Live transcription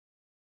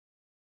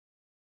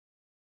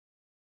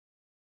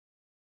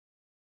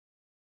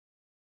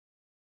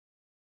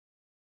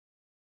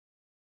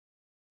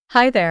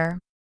Hi there.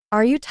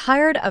 Are you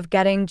tired of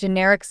getting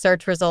generic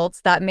search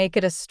results that make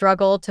it a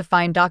struggle to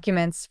find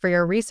documents for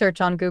your research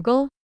on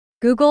Google?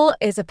 Google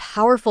is a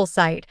powerful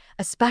site,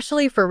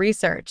 especially for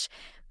research,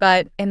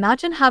 but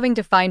imagine having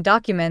to find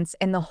documents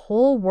in the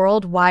whole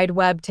World Wide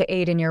Web to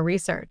aid in your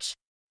research.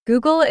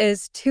 Google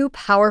is too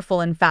powerful,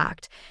 in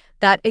fact,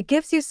 that it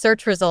gives you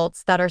search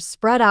results that are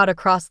spread out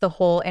across the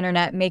whole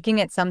internet, making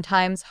it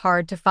sometimes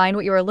hard to find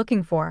what you are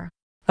looking for.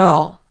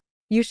 Oh,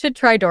 You should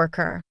try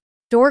Dorker.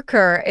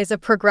 Dorker is a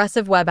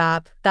progressive web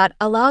app that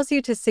allows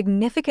you to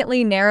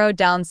significantly narrow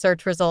down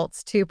search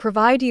results to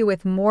provide you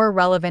with more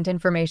relevant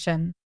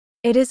information.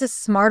 It is a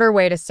smarter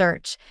way to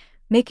search,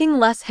 making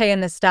less hay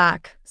in the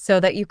stack so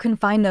that you can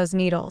find those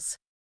needles.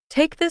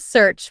 Take this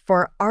search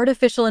for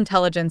artificial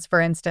intelligence, for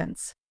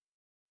instance.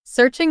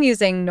 Searching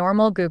using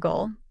normal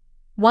Google,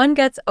 one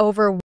gets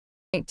over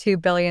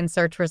 1.2 billion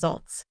search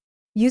results.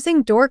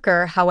 Using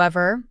Dorker,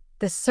 however,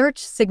 the search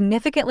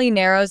significantly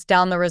narrows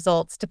down the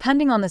results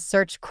depending on the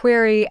search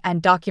query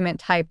and document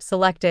type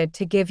selected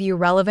to give you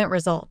relevant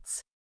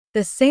results.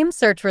 The same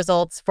search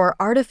results for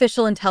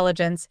artificial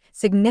intelligence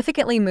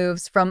significantly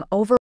moves from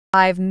over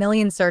 5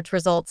 million search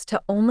results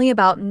to only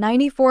about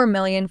 94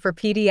 million for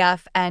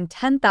PDF and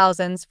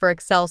 10,000 for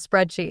Excel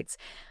spreadsheets,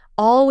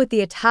 all with the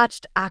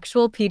attached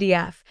actual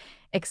PDF,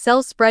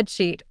 Excel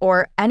spreadsheet,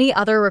 or any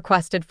other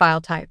requested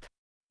file type.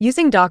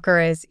 Using Docker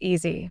is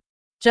easy.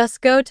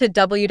 Just go to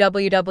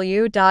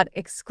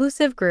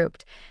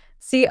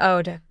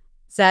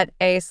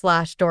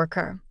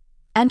www.exclusivegrouped.co.za/Dorker.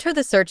 Enter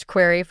the search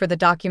query for the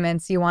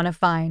documents you want to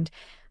find.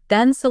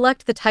 Then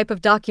select the type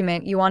of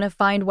document you want to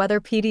find,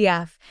 whether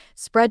PDF,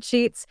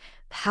 spreadsheets,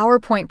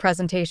 PowerPoint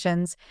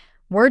presentations,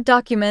 Word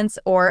documents,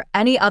 or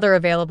any other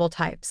available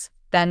types.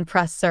 Then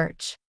press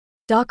search.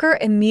 Docker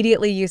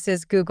immediately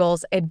uses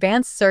Google's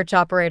advanced search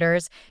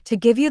operators to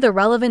give you the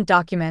relevant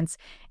documents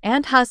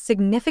and has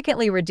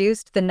significantly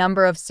reduced the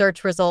number of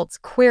search results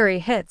query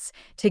hits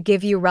to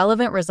give you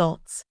relevant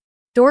results.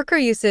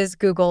 Dorker uses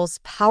Google's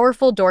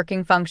powerful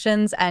dorking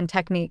functions and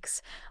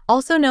techniques,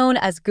 also known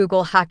as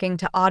Google hacking,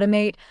 to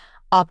automate,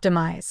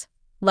 optimize,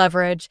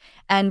 leverage,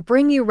 and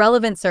bring you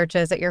relevant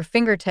searches at your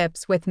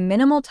fingertips with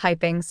minimal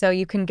typing so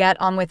you can get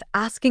on with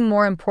asking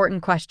more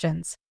important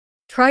questions.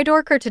 Try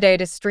Dorker today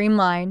to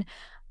streamline,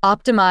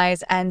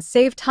 optimize, and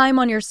save time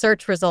on your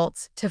search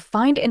results to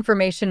find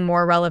information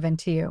more relevant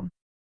to you.